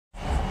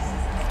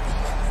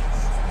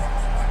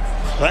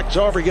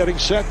Bechtover getting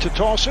set to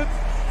toss it.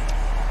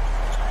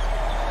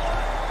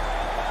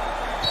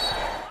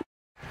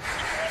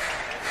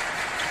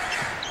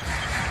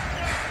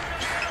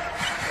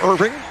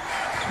 Irving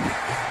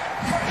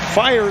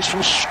fires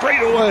from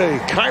straight away.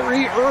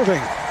 Kyrie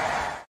Irving.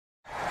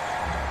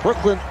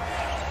 Brooklyn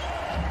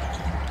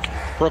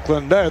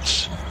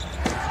Nets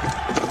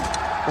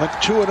went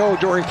 2-0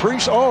 during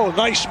Oh,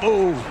 nice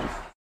move.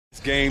 This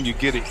game, you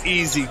get an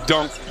easy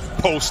dunk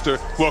poster.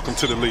 Welcome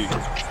to the league.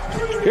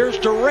 Here's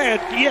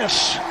Durant.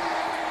 Yes.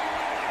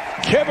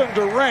 Kevin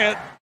Durant.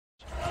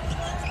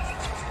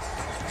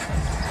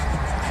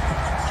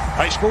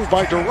 Nice move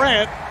by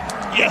Durant.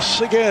 Yes,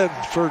 again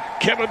for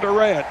Kevin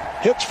Durant.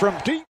 Hits from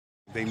deep.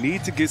 They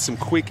need to get some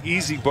quick,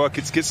 easy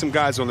buckets, get some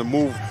guys on the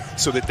move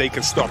so that they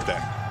can stop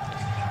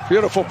that.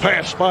 Beautiful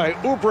pass by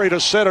Oubre to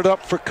set it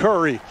up for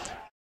Curry.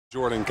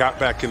 Jordan got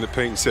back in the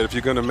paint and said, if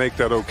you're going to make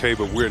that, okay,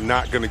 but we're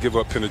not going to give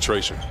up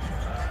penetration.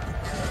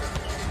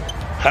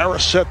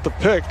 Harris set the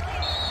pick.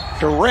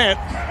 Durant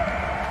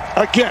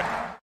again.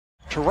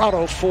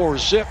 Toronto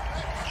 4-zip.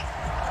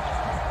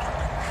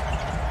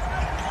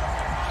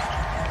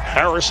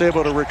 Harris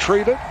able to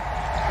retrieve it.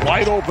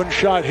 Wide open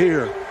shot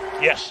here.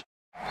 Yes.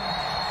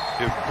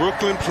 If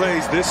Brooklyn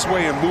plays this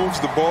way and moves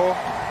the ball,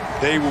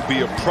 they will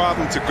be a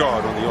problem to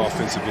guard on the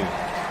offensive end.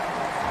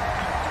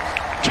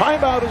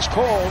 Timeout is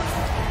called.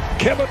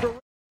 Kevin Durant.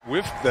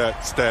 With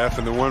that staff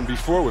and the one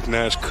before with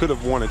Nash could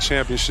have won a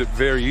championship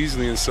very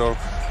easily, and so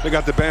they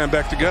got the band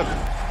back together.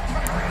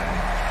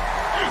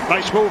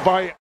 Nice move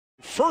by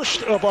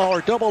first of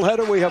our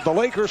doubleheader. We have the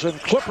Lakers and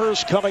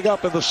Clippers coming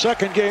up in the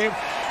second game.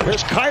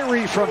 Here's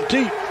Kyrie from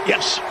deep.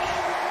 Yes.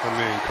 I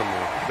mean, come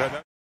on.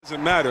 That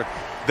doesn't matter.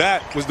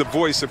 That was the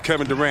voice of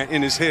Kevin Durant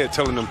in his head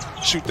telling him,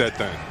 shoot that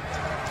thing.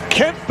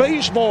 Kent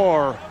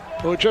Bazemore,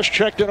 who just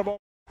checked in a moment.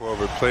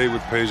 However, played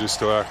with Peja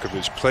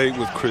Stojakovic, played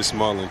with Chris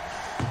Mullin.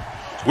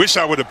 Wish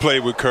I would have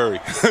played with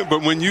Curry.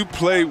 But when you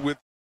play with,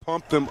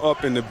 pump them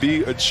up and to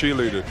be a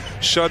cheerleader,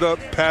 shut up,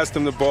 pass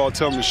them the ball,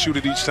 tell them to shoot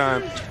it each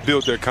time,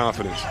 build their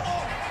confidence.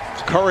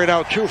 Curry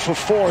now 2 for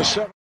 4.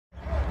 7.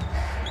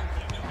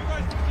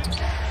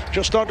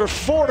 Just under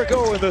 4 to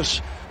go in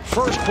this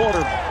first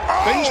quarter.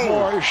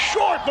 Bazemore is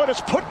short, but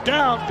it's put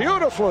down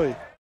beautifully.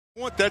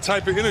 You want that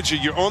type of energy.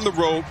 You're on the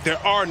road. There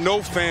are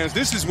no fans.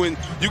 This is when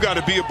you got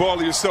to be a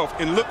baller yourself.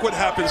 And look what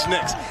happens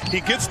next. He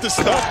gets the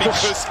stop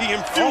because he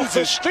infuses. Off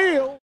the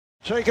steal.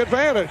 Take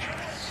advantage.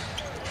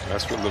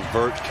 That's what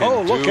LeVert can do.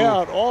 Oh, look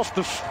out. Off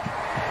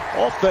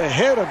the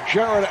head of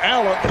Jared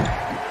Allen.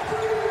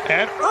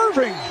 And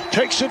Irving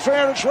takes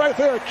advantage right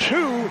there,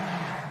 too.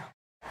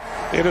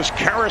 It is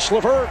Caris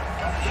LeVert.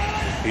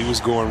 He was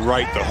going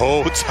right the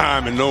whole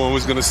time, and no one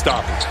was going to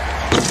stop him.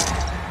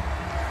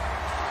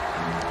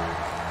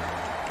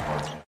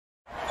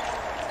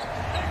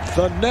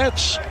 The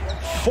Nets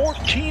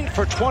 14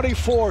 for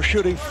 24,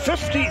 shooting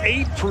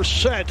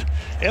 58%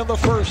 in the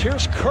first.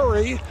 Here's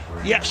Curry.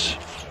 Yes.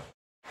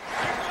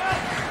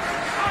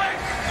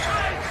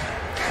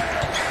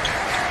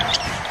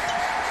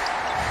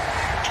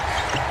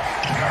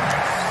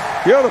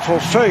 Beautiful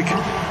fake.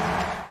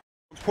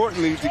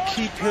 Importantly, to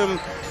keep him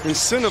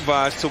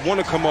incentivized to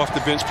want to come off the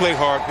bench, play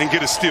hard, and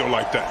get a steal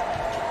like that.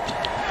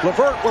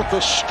 LeVert with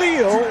the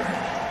steal.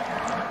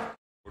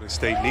 Golden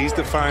State needs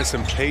to find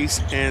some pace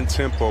and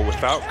tempo.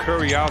 Without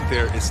Curry out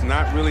there, it's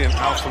not really an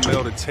alpha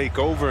male to take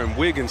over, and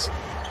Wiggins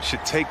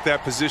should take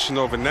that position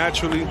over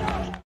naturally.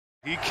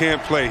 He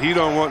can't play. He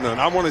don't want none.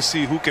 I want to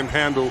see who can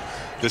handle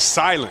the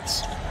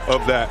silence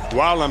of that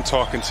while I'm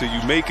talking to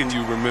you, making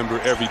you remember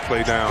every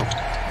play down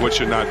what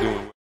you're not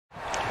doing.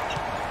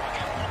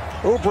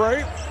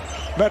 Oubre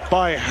met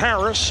by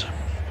Harris.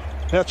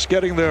 Nets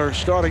getting their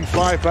starting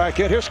 5 back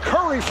in. Here's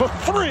Curry for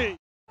 3.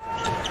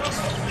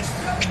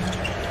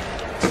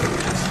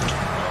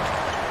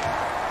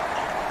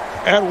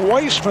 And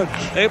Weissman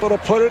able to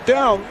put it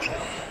down.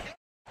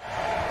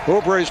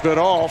 Oubre's been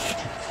off.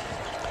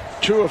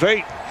 2 of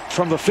 8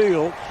 from the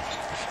field.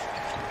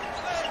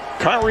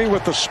 Kyrie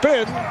with the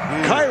spin.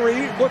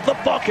 Kyrie with the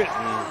bucket.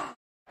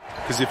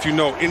 Because if you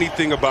know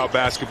anything about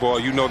basketball,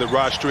 you know that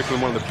Rod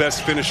Strickland, one of the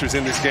best finishers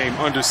in this game,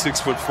 under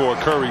 6'4".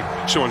 Curry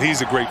showing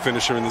he's a great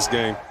finisher in this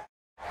game.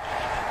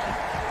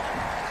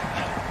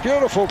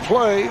 Beautiful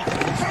play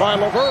by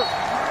LeVert.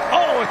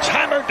 Oh, it's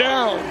hammered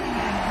down.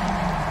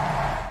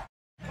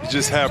 You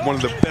just have one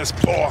of the best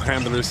ball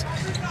handlers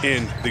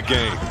in the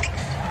game.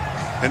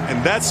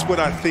 And that's what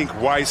I think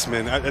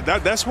Weissman,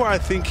 that's why I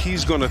think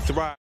he's going to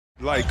thrive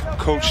like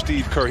Coach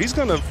Steve Kerr. He's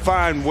going to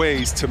find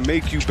ways to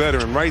make you better.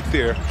 And right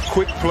there,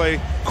 quick play,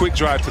 quick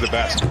drive to the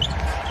basket.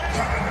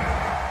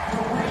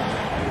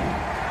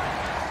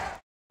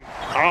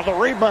 On the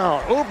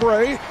rebound,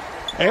 Oubre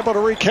able to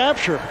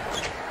recapture.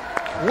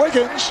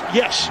 Wiggins,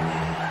 yes.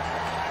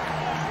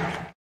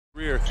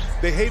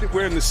 They hated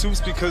wearing the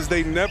suits because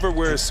they never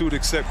wear a suit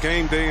except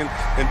game day, and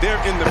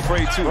they're in the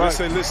fray too. Right. They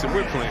say, listen,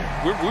 we're playing.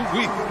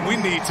 We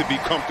need to be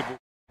comfortable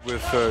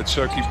with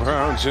Chucky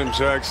Brown, Jim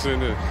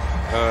Jackson,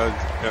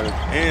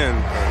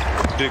 and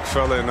big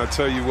fella. And I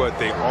tell you what,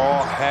 they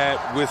all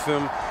had with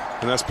them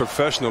and that's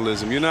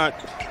professionalism. You're not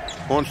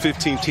on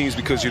 15 teams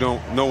because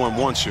no one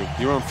wants you.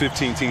 You're on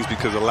 15 teams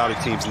because a lot of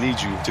teams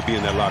need you to be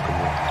in that locker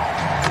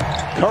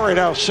room. Curry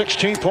now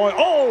 16 point.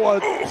 Oh,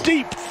 a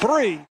deep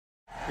three.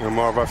 You know,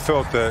 Marv, I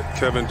felt that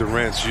Kevin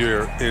Durant's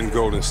year in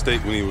Golden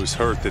State when he was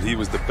hurt, that he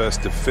was the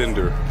best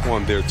defender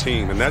on their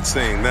team, and that's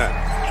saying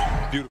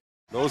that. Beautiful.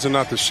 Those are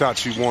not the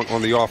shots you want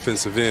on the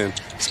offensive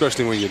end,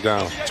 especially when you're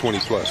down 20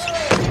 plus.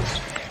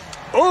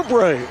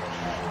 Oubre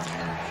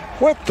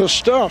with the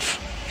stuff.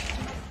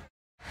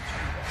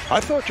 I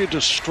thought you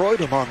destroyed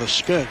him on the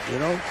spin, you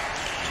know?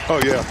 Oh,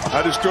 yeah.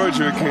 I destroyed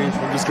you, King.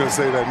 I'm just going to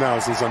say that now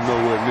since I'm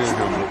nowhere near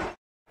him.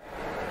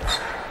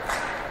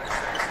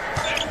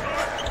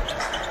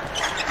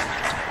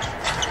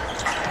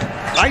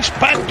 Nice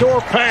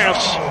backdoor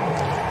pass.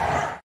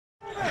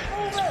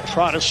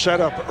 Trying to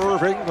set up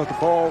Irving, but the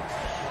ball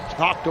is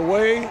knocked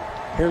away.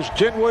 Here's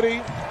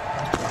Dinwiddie.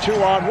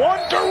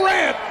 2-on-1.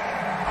 Durant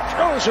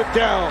throws it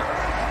down.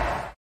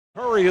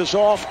 Curry is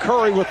off.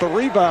 Curry with the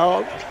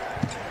rebound.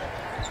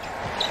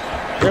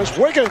 Here's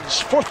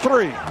Wiggins for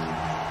three.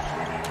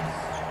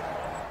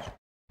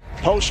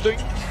 Posting.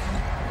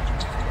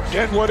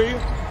 Dinwiddie,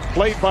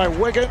 played by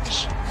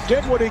Wiggins.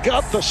 Dinwiddie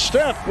got the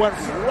step, went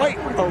right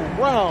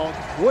around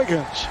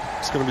Wiggins.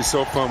 It's going to be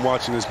so fun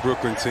watching this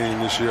Brooklyn team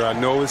this year. I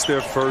know it's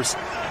their first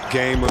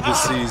game of the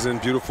season.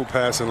 Beautiful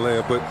pass and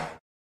layup, but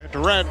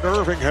Durant and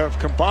Irving have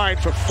combined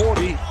for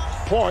 40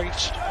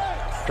 points.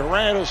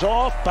 Durant is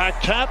off,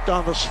 back tapped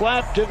on the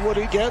slap.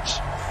 Dinwiddie gets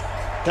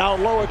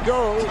down low. It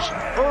goes.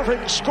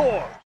 Irving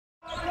scores,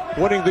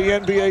 winning the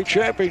NBA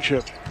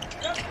championship.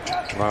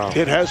 Wow.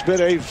 It has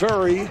been a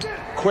very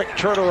quick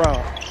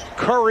turnaround.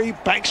 Curry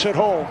banks it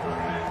home.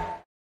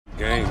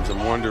 Games.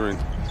 I'm wondering,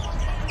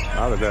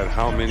 out of that,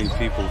 how many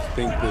people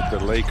think that the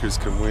Lakers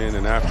can win?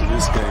 And after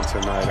this game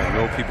tonight, I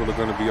know people are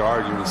going to be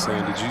arguing,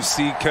 saying, did you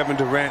see Kevin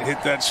Durant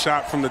hit that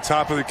shot from the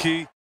top of the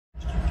key?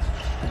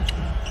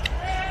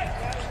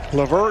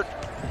 LeVert.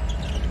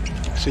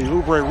 See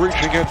Oubre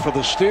reaching in for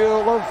the steal.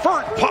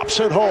 LeVert pops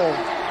it home.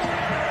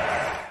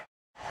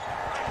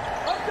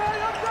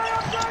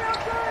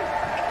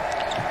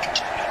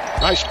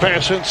 Nice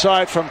pass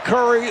inside from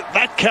Curry.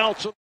 That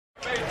counts.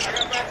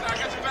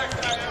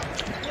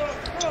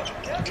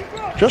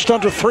 Just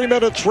under 3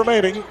 minutes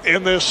remaining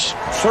in this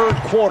third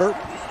quarter.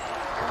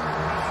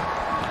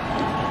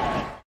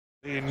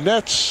 The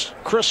Nets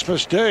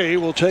Christmas Day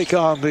will take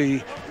on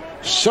the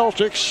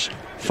Celtics,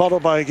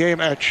 followed by a game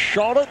at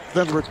Charlotte,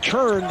 then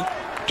return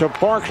to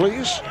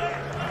Barclays.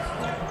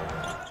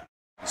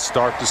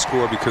 Start to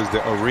score because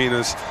the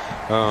arenas,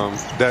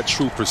 that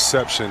true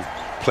perception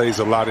plays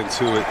a lot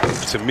into it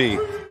to me.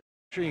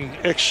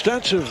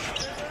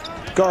 Extensive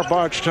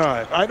garbage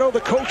time. I know the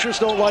coaches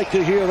don't like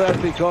to hear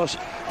that because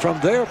from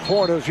their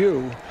point of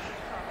view,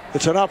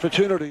 it's an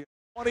opportunity.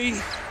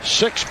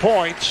 26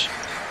 points.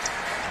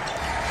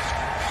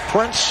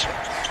 Prince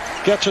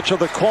gets it to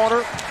the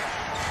corner.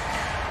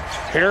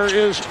 Here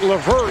is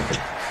LeVert.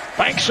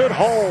 Banks it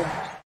home.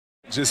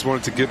 Just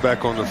wanted to get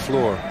back on the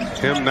floor.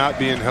 Him not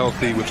being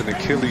healthy with an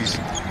Achilles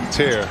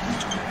tear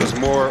was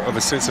more of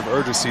a sense of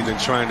urgency than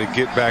trying to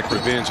get back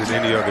revenge in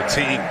any other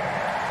team.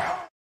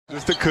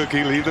 Just a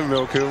cookie, leave the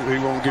milk. He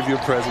won't give you a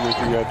present if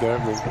you got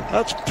that.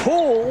 That's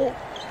Poole.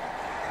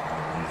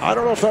 I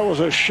don't know if that was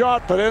a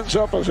shot, but ends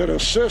up as an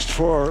assist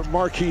for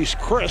Marquise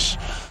Chris.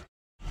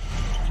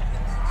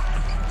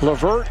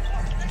 LeVert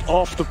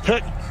off the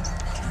pick.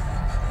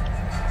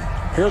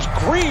 Here's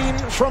Green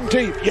from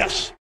deep.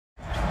 Yes.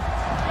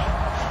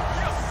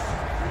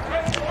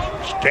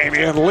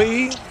 Damian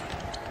Lee.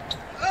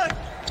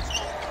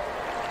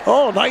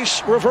 Oh,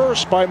 nice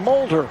reverse by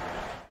Mulder.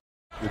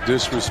 The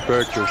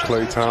disrespect of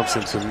Klay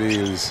Thompson to me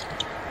is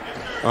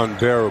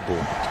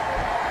unbearable.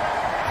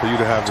 For you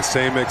to have the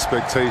same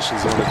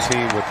expectations on a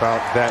team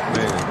without that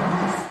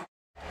man.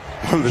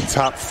 One of the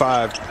top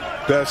 5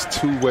 best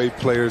two-way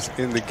players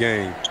in the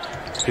game.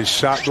 His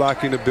shot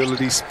blocking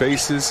ability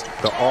spaces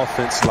the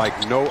offense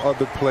like no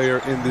other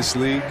player in this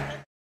league.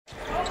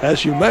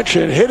 As you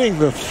mentioned, hitting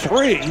the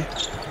three.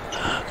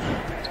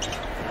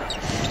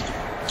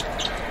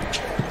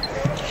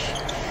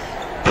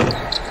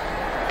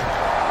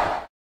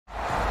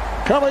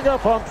 Coming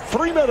up on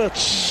 3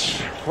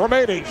 minutes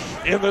remaining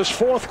in this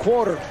fourth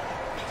quarter.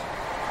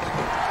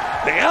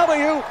 The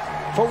alley-oop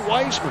for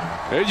Wiseman.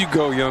 There you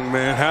go, young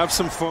man. Have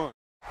some fun.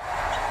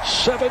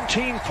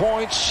 17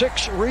 points,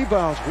 6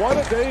 rebounds. What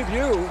a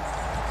debut.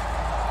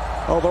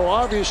 Although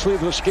obviously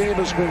this game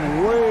has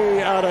been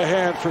way out of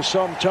hand for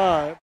some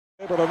time.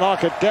 Able to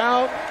knock it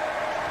down.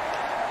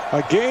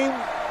 A game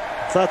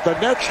that the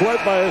Nets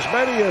led by as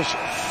many as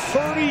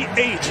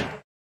 38.